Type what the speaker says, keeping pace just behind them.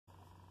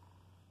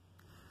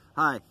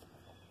Hi,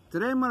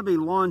 today I'm going to be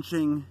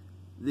launching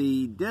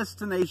the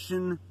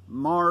Destination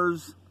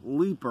Mars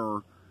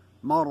Leaper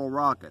model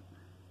rocket.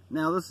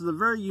 Now this is a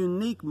very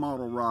unique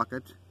model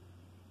rocket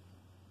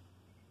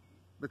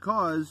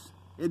because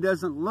it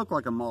doesn't look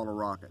like a model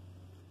rocket.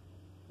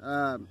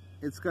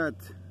 It's got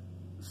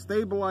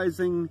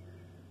stabilizing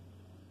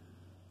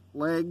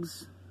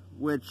legs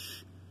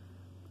which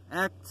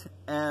act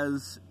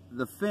as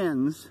the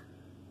fins.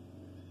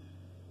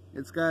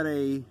 It's got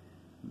a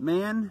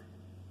man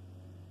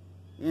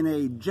in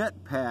a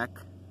jetpack,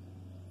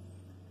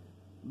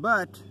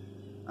 but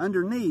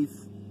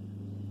underneath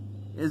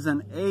is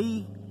an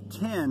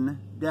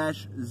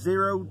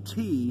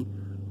A10-0T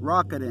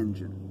rocket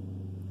engine.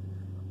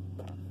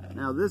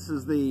 Now this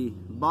is the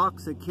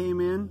box it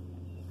came in,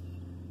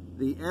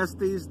 the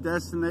Estes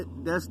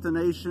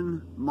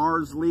Destination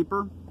Mars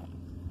Leaper,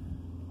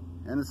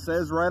 and it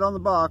says right on the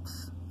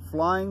box,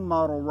 flying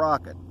model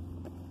rocket.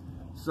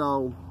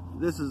 So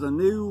this is a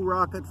new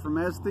rocket from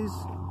Estes,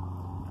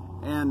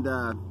 and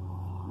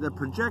the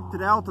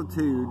projected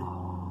altitude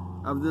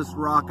of this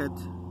rocket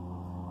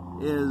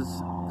is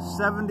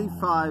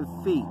 75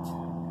 feet.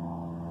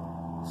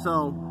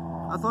 So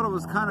I thought it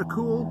was kind of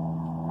cool,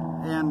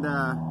 and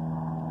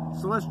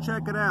so let's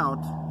check it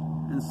out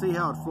and see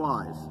how it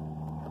flies.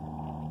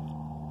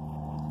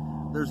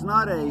 There's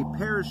not a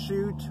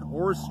parachute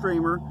or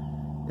streamer.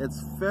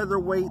 It's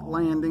featherweight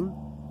landing.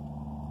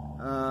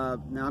 Now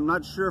I'm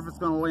not sure if it's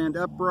going to land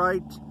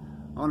upright,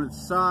 on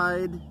its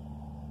side.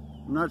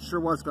 I'm not sure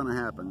what's going to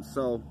happen.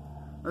 So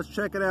let's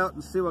check it out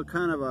and see what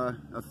kind of a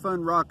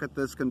fun rocket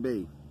this can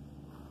be.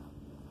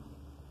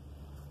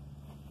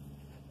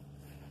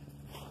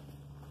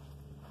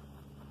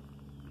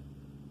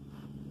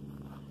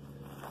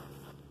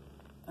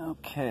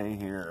 Okay,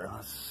 here,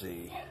 let's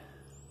see.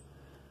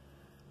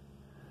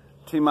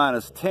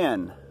 T-minus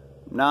 10,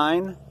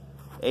 9,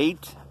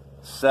 8,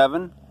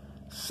 7,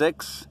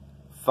 6,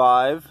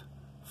 5,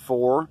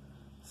 4,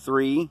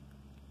 3,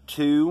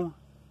 2,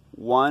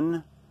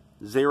 1,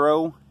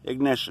 0,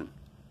 ignition.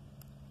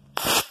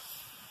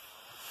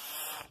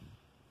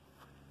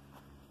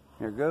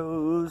 Here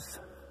goes.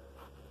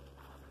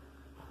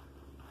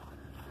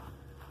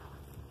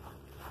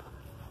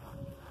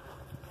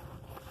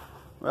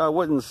 Well, I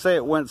wouldn't say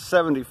it went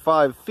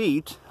 75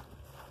 feet,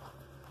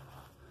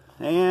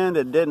 and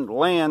it didn't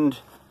land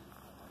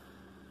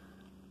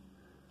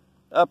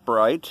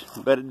upright,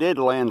 but it did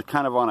land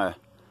kind of on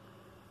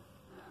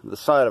the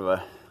side of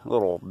a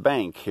little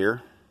bank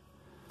here.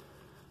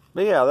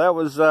 But yeah, that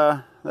was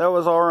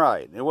all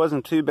right. It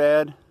wasn't too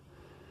bad,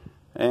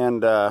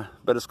 and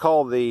but it's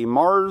called the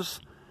Mars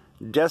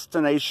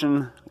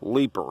Destination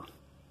Leaper.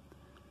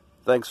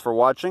 Thanks for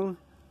watching.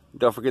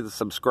 Don't forget to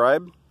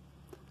subscribe,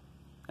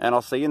 and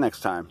I'll see you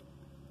next time.